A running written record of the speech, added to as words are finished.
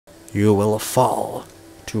You will fall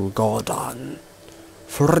to Gordon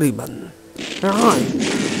Freeman. Right.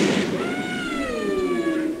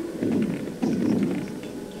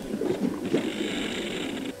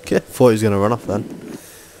 Okay, thought he was going to run off then.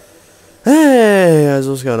 Hey guys,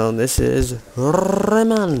 what's going on? This is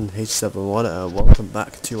Rayman H71 and welcome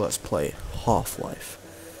back to Let's Play Half-Life.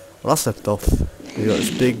 Last left off, we got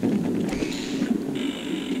this big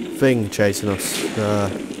thing chasing us.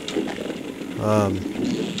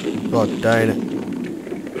 God dang it.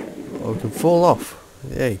 Oh, we can fall off.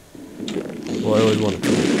 Yay. What I always wanted to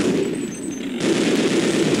do.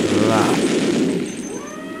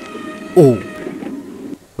 Oh!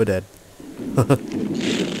 We're dead.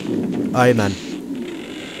 Aye, man.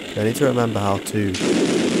 I need to remember how to...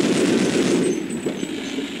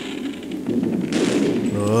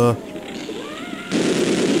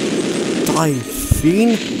 Die,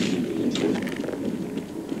 fiend!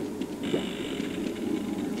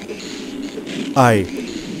 Aye.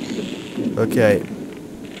 Okay.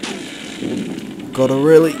 Gotta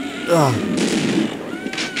really...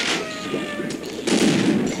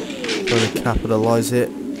 Trying to capitalise it.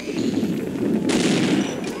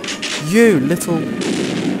 You little...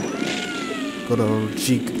 Got a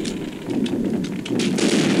cheek.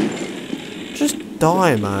 Just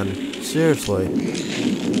die, man. Seriously.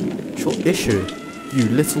 What's your issue? You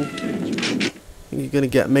little... Think you're gonna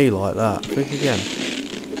get me like that? Think again.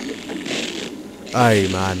 Hey,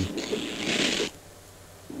 man.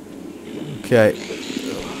 Okay.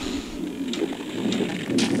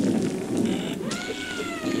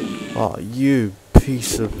 Oh, you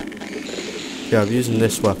piece of... Yeah, I'm using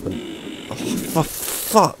this weapon. Oh, for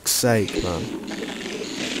fuck's sake, man.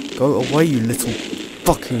 Go away, you little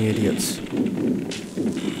fucking idiots.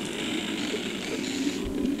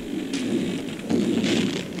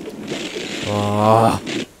 Ah,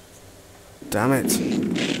 damn it.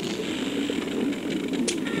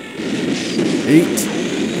 Eat.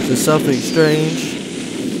 There's something strange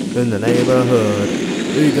in the neighborhood.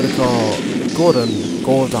 Who are you gonna call? Gordon.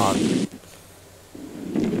 God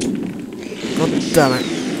damn it.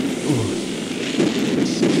 Ooh.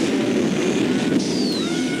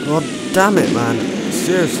 God damn it, man.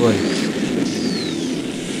 Seriously.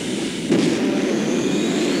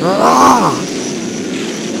 Ah!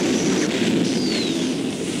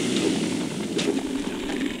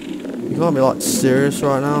 You can't be like serious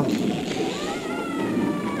right now.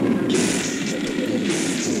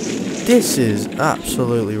 This is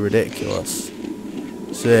absolutely ridiculous.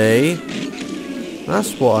 See?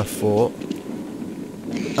 That's what I thought.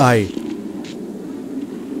 Aye.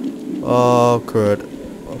 Oh, crud.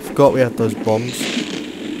 I forgot we had those bombs.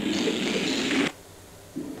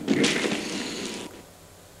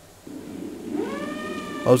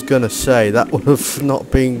 I was gonna say, that would have not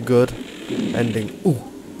been good ending. Ooh.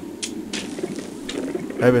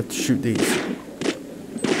 Maybe I have to shoot these.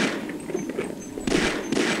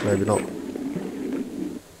 Maybe not.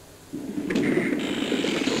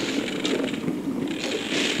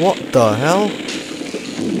 What the hell?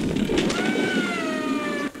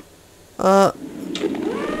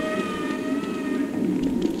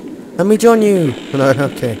 Let me join you. No,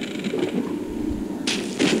 okay.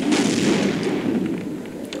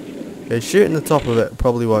 Okay, shooting the top of it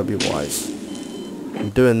probably won't be wise. I'm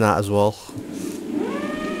doing that as well.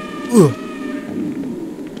 Ugh.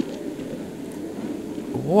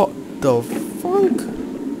 What the fuck?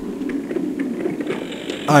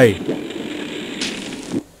 Aye.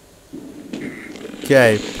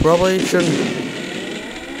 Okay, probably shouldn't.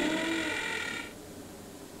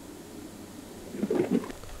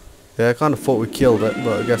 Yeah, I kind of thought we killed it,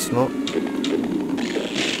 but I guess not.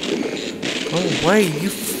 Oh wait, you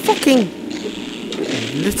fucking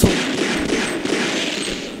little...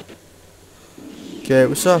 Okay,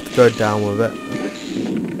 we still have to go down with it.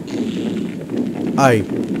 Aye.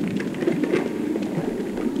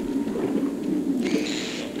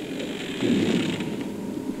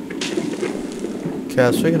 Okay, I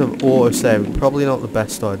was thinking of auto-saving. Probably not the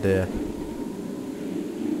best idea.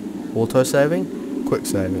 Auto-saving? Quick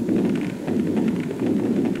saving.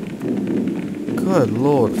 Good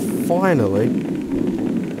lord, finally.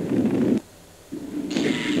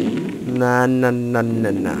 Nah.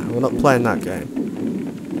 We're not playing that game.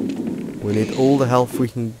 We need all the health we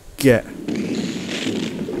can get.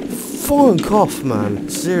 Fuck off, man.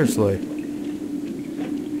 Seriously.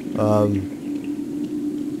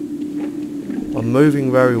 I'm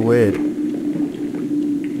moving very weird.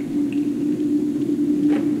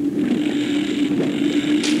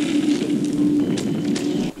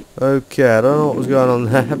 Okay, I don't know what was going on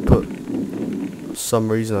there, but for some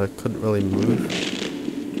reason I couldn't really move.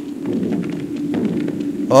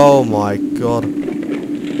 Oh my god.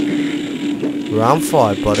 Round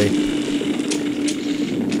 5, buddy.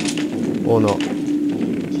 Or not.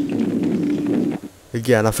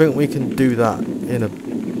 Again, I think we can do that in a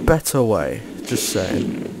better way. Just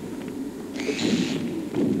saying.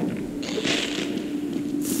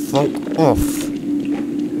 Funk off.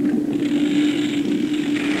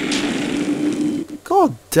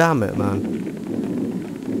 God damn it, man.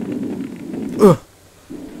 Ugh.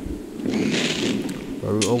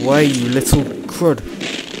 Go away, you little crud.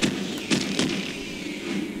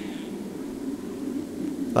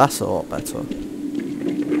 That's a lot better.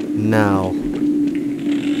 Now.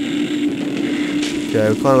 Okay,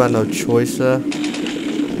 we kind of had no choice there.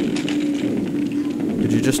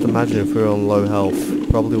 Could you just imagine if we were on low health?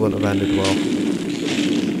 Probably wouldn't have ended well.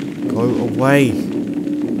 Go away.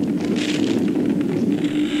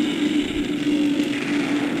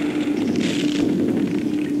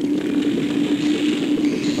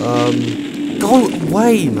 Go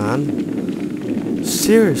away, man.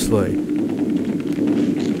 Seriously.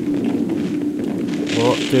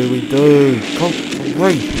 What do we do? Go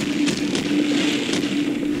away.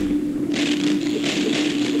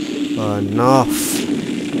 Enough.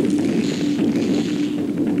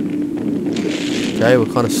 Okay,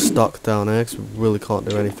 we're kind of stuck down here because we really can't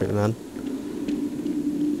do anything then.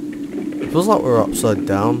 It feels like we're upside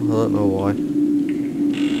down. I don't know why.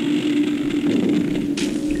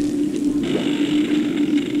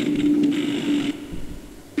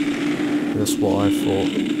 That's what I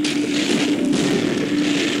thought.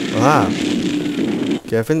 Ah.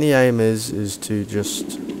 Okay, I think the aim is to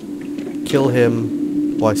just kill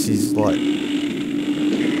him whilst he's like.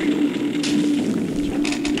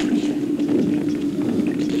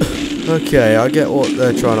 Okay, I get what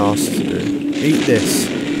they're trying to ask us to do. Eat this.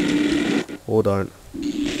 Or don't.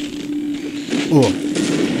 Ugh.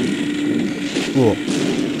 Ugh.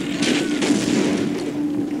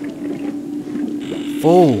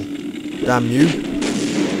 Fool. Damn you.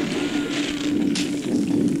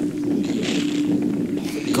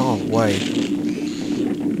 Go away.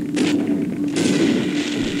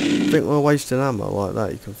 Think we're wasting ammo like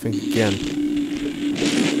that, you can think again.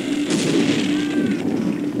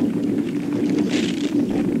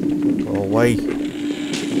 Go away.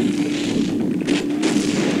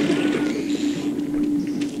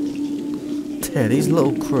 Tear these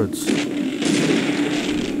little cruds.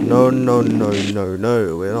 No, no, no, no,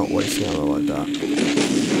 no. We're not wasting ammo like that.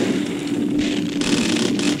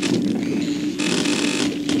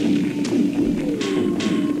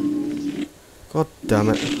 God damn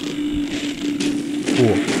it.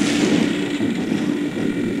 Ooh.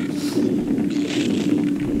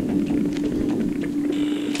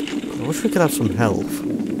 I wish we could have some health.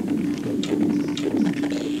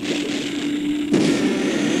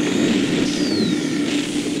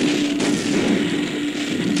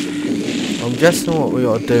 I'm guessing what we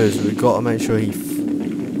gotta do is we gotta make sure he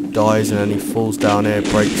dies and then he falls down here,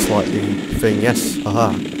 breaks like the thing. Yes,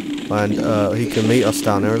 aha. And he can meet us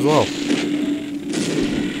down there as well.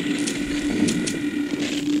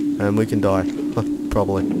 And we can die.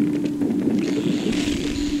 Probably.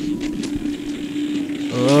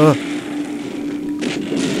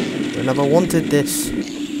 I never wanted this.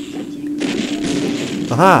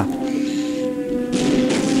 Aha!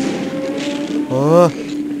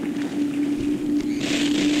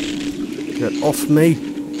 Get off me!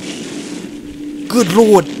 Good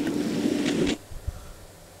lord!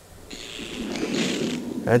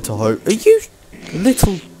 Enter hope. Are you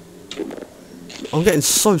little... I'm getting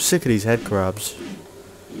so sick of these head crabs.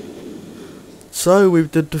 So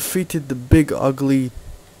we've defeated the big ugly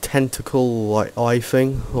tentacle like eye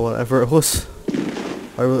thing or whatever it was.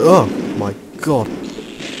 Oh my god.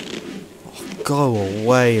 Oh, go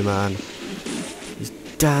away, man. These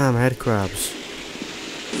damn head crabs.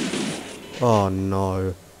 Oh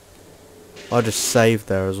no. I just saved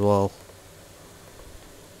there as well.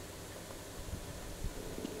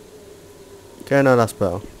 Okay, no, that's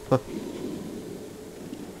better. Huh.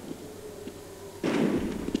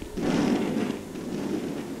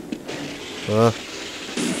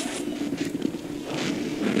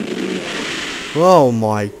 Oh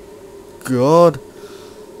my god.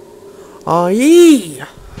 Aye.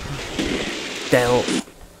 Del.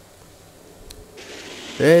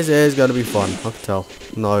 This is gonna be fun, I can tell.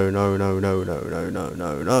 No, no, no, no, no, no, no,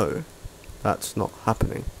 no, no. That's not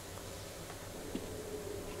happening.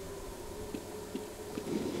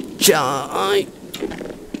 Chai.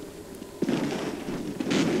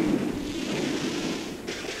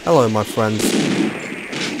 Hello, my friends.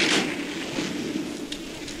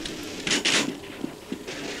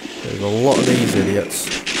 There's a lot of these idiots.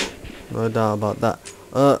 No doubt about that.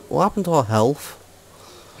 What happened to our health?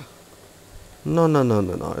 No, no, no,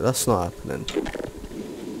 no, no. That's not happening.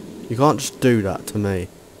 You can't just do that to me.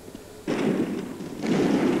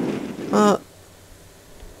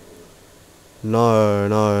 No,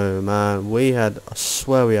 no, man. I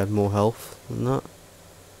swear we had more health than that.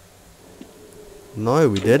 No,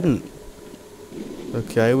 we didn't.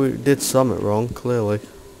 Okay, we did something wrong, clearly.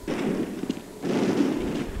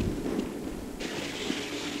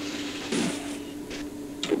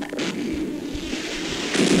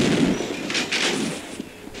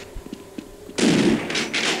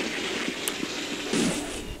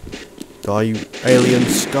 Die, you alien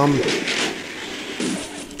scum. You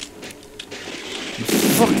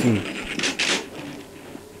fucking...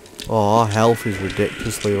 Oh, our health is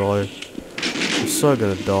ridiculously low. We're so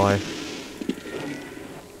gonna die.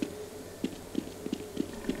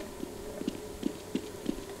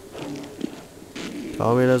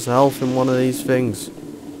 Tell me there's health in one of these things.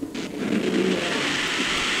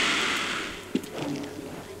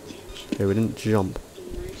 Okay, we didn't jump.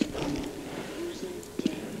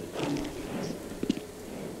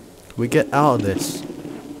 Can we get out of this?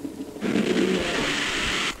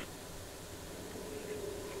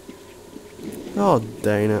 Oh,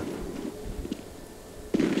 dang it.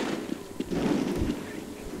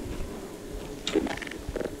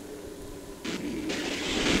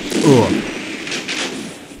 Ugh.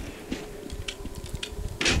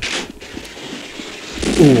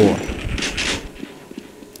 Ooh.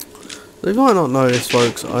 You might not know this,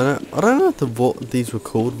 folks. I don't know if these were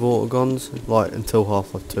called water guns, like until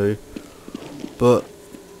Half-Life 2, but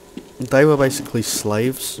they were basically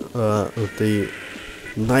slaves of the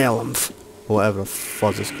Nailamf, or whatever the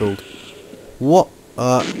fuzz it's called. What?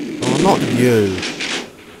 Oh, not you.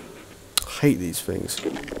 I hate these things.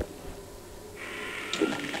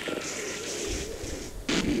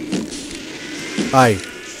 Hey.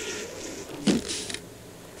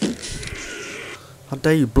 How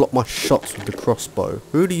dare you block my shots with the crossbow?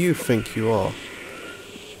 Who do you think you are?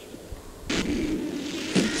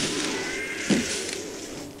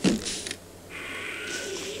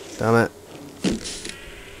 Damn it.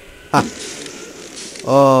 Ha!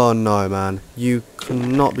 Oh no, man. You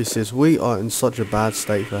cannot be serious. We are in such a bad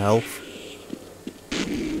state for health.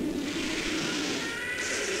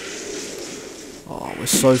 Oh, we're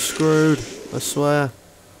so screwed. I swear.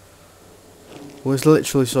 We're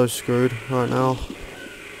literally so screwed right now.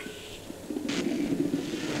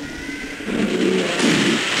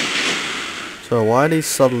 So why are these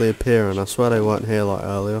suddenly appearing? I swear they weren't here like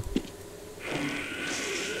earlier.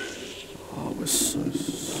 Oh, we're so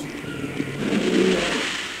screwed.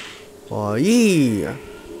 Oh, yeah.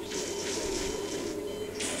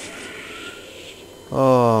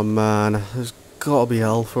 Oh, man. There's gotta be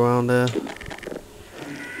health around here.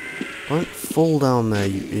 Don't fall down there,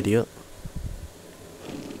 you idiot.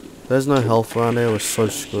 There's no health around here. We're so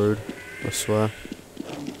screwed. I swear.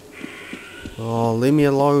 Oh, leave me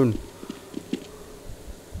alone.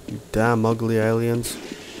 You damn ugly aliens.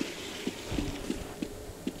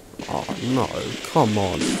 Oh, no. Come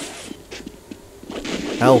on.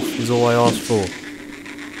 Health is all I ask for.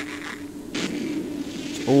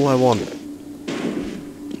 It's all I want.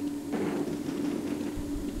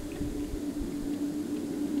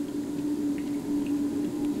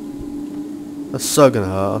 That's so gonna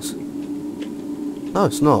hurt us. No,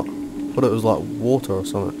 it's not. I thought it was like water or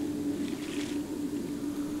something.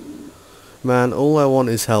 Man, all I want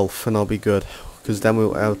is health and I'll be good. Because then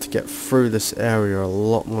we'll be able to get through this area a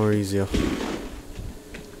lot more easier.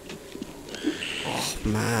 Oh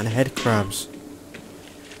man, head crabs.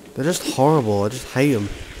 They're just horrible. I just hate them.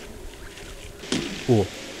 Oh.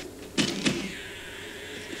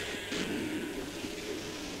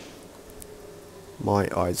 My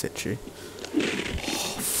eyes itchy.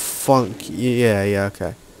 Funk. Yeah,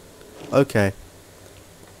 okay. Okay.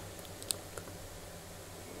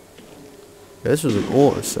 Yeah, this was an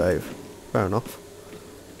autosave. Fair enough.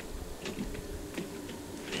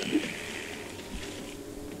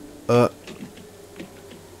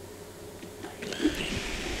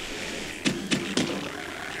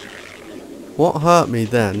 What hurt me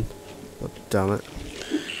then? Oh, damn it.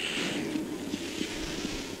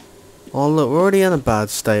 Oh look, we're already in a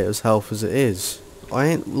bad state as health as it is. I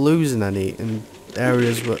ain't losing any in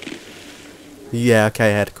areas where... Yeah,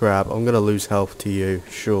 okay, head crab. I'm gonna lose health to you,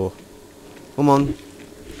 sure. Come on.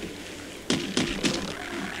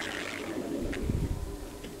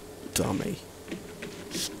 Dummy.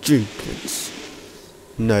 Stupids.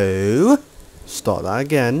 No. Start that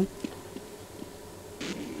again.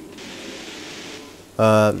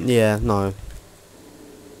 Yeah, no.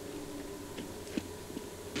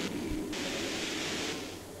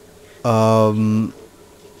 So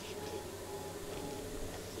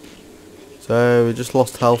we just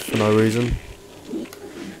lost health for no reason.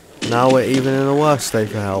 Now we're even in a worse state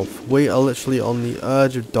for health. We are literally on the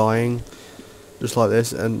edge of dying, just like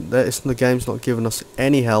this, and the game's not giving us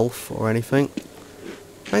any health or anything.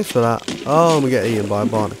 Thanks for that. Oh, and we get eaten by a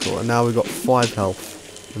barnacle, and now we've got 5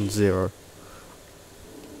 health and 0.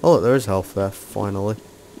 Oh look, there is health there, finally.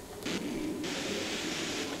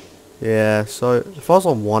 Yeah, so if I was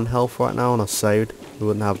on 1 health right now and I saved, we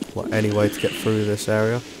wouldn't have like, any way to get through this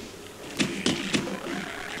area.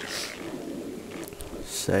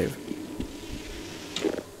 Save.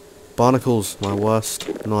 Barnacles, my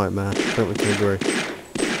worst nightmare. I think we can agree.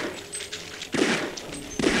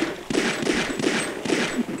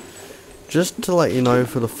 Just to let you know,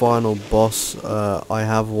 for the final boss, I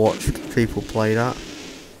have watched people play that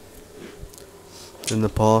in the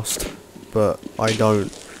past, but I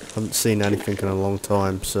haven't seen anything in a long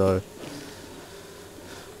time, so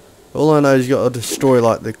all I know is you got to destroy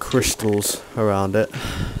like the crystals around it.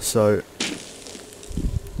 So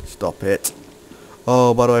stop it.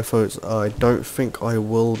 Oh, by the way folks, I don't think I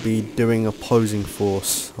will be doing opposing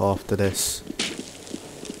force after this.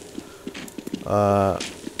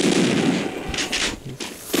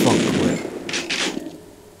 Fuck with.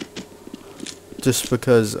 Just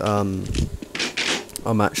because I'm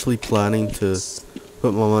actually planning to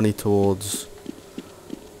put my money towards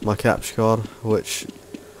my capture card, which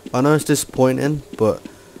I know is disappointing, but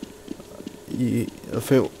I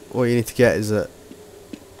think what you need to get is that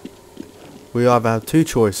we either have 2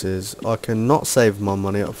 choices. I can not save my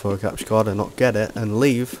money up for a capture card and not get it and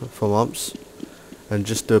leave for months and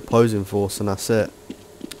just do opposing force and that's it,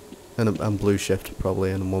 and blue shift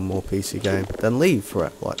probably, and 1 more PC game, then leave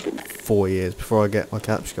for like 4 years before I get my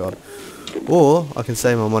capture card. Or I can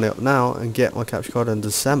save my money up now and get my capture card in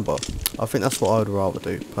December. I think that's what I would rather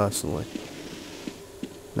do personally.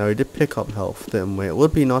 Now we did pick up health, didn't we? It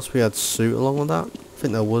would be nice if we had suit along with that. I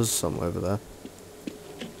think there was some over there.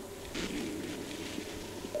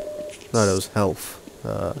 No, there was health.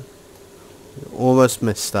 Almost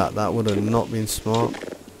missed that. That would have not been smart.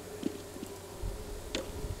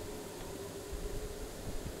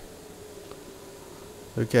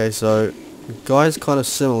 Okay, so guys kind of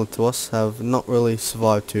similar to us have not really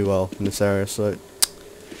survived too well in this area, so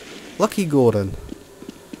lucky Gordon.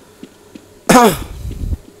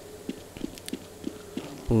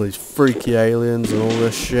 All these freaky aliens and all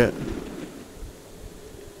this shit.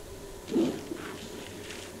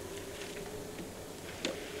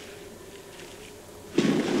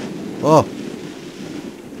 Oh,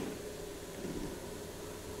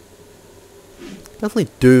 definitely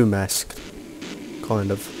Doom-esque, kind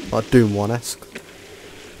of like Doom 1-esque.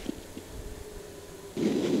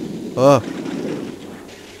 Oh,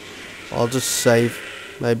 I'll just save.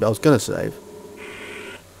 Maybe I was gonna save.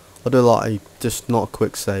 I'll do like just not a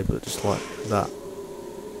quick save, but just like that.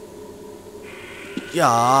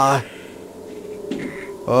 Yeah.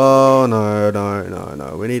 Oh no, no, no,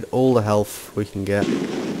 no. We need all the health we can get.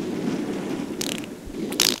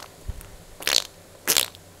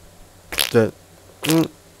 It's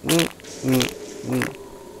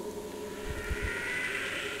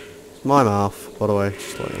my mouth, by the way,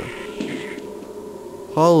 just like that.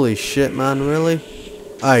 Holy shit, man, really?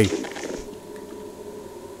 Hey.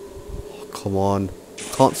 Oh, come on.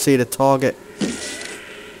 Can't see the target.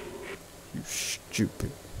 You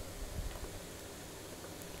stupid.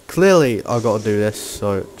 Clearly, I gotta do this,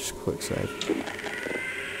 so just quick save.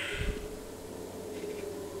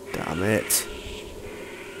 Damn it.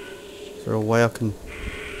 Is there a way I can...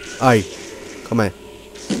 Hey, come here.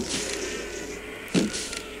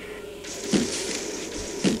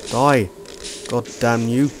 Die. God damn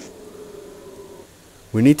you.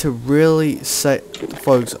 We need to really say...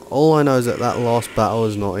 Folks, all I know is that that last battle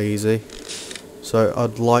is not easy. So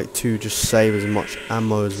I'd like to just save as much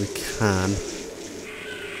ammo as we can.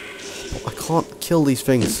 I can't kill these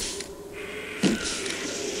things.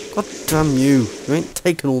 God damn you. You ain't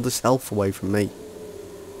taking all this health away from me.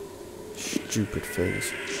 Stupid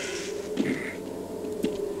things.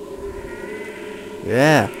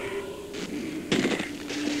 Yeah.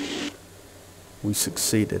 We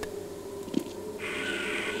succeeded.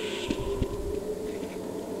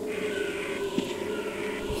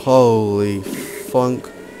 Holy funk.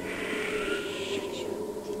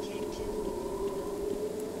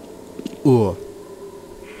 Ooh.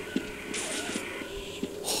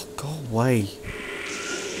 Oh, go away.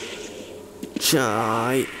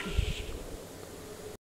 Chai.